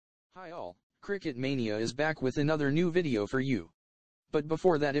Hi all, Cricket Mania is back with another new video for you. But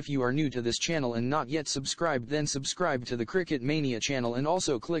before that, if you are new to this channel and not yet subscribed, then subscribe to the Cricket Mania channel and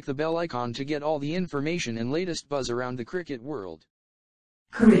also click the bell icon to get all the information and latest buzz around the cricket world.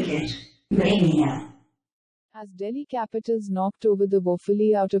 Cricket Mania. As Delhi Capitals knocked over the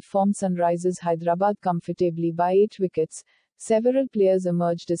woefully out-of-form Sunrisers Hyderabad comfortably by 8 wickets, several players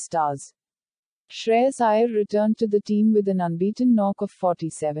emerged as stars. Shreyas Iyer returned to the team with an unbeaten knock of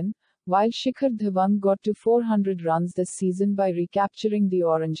 47, while Shikhar Dhawan got to 400 runs this season by recapturing the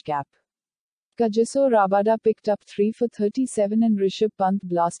orange cap. Kagiso Rabada picked up 3 for 37 and Rishabh Pant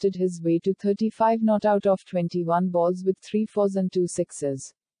blasted his way to 35 not out of 21 balls with 3 fours and 2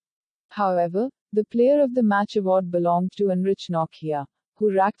 sixes. However, the Player of the Match award belonged to Anrich Norte,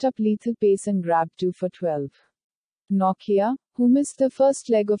 who racked up lethal pace and grabbed 2 for 12. Norte, who missed the first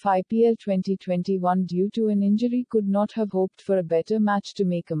leg of IPL 2021 due to an injury, could not have hoped for a better match to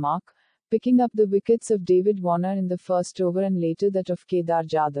make a mark, picking up the wickets of David Warner in the first over and later that of Kedar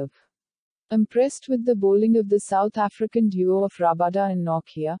Jadhav. Impressed with the bowling of the South African duo of Rabada and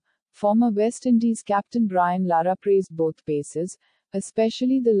Norte, former West Indies captain Brian Lara praised both paces,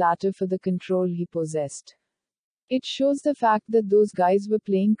 especially the latter for the control he possessed. It shows the fact that those guys were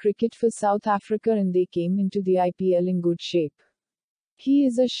playing cricket for South Africa and they came into the IPL in good shape. He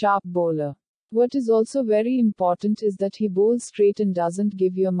is a sharp bowler. What is also very important is that he bowls straight and doesn't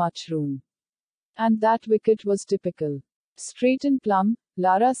give you much room. And that wicket was typical. Straight and plumb,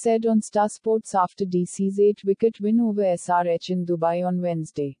 Lara said on Star Sports after DC's 8-wicket win over SRH in Dubai on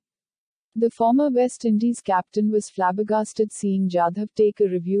Wednesday. The former West Indies captain was flabbergasted seeing Jadhav take a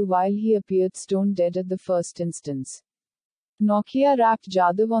review while he appeared stone dead at the first instance. Norte rapped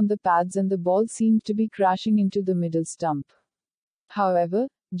Jadhav on the pads and the ball seemed to be crashing into the middle stump. However,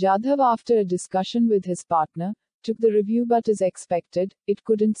 Jadhav, after a discussion with his partner, took the review, but as expected, it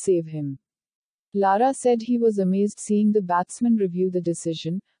couldn't save him. Lara said he was amazed seeing the batsman review the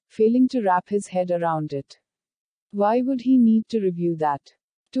decision, failing to wrap his head around it. Why would he need to review that?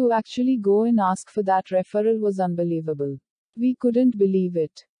 To actually go and ask for that referral was unbelievable. We couldn't believe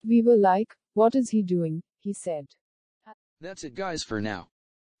it. We were like, what is he doing? He said. That's it guys for now.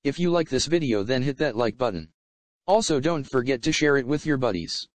 If you like this video, then hit that like button. Also don't forget to share it with your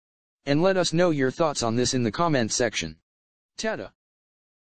buddies. And let us know your thoughts on this in the comment section. Tada!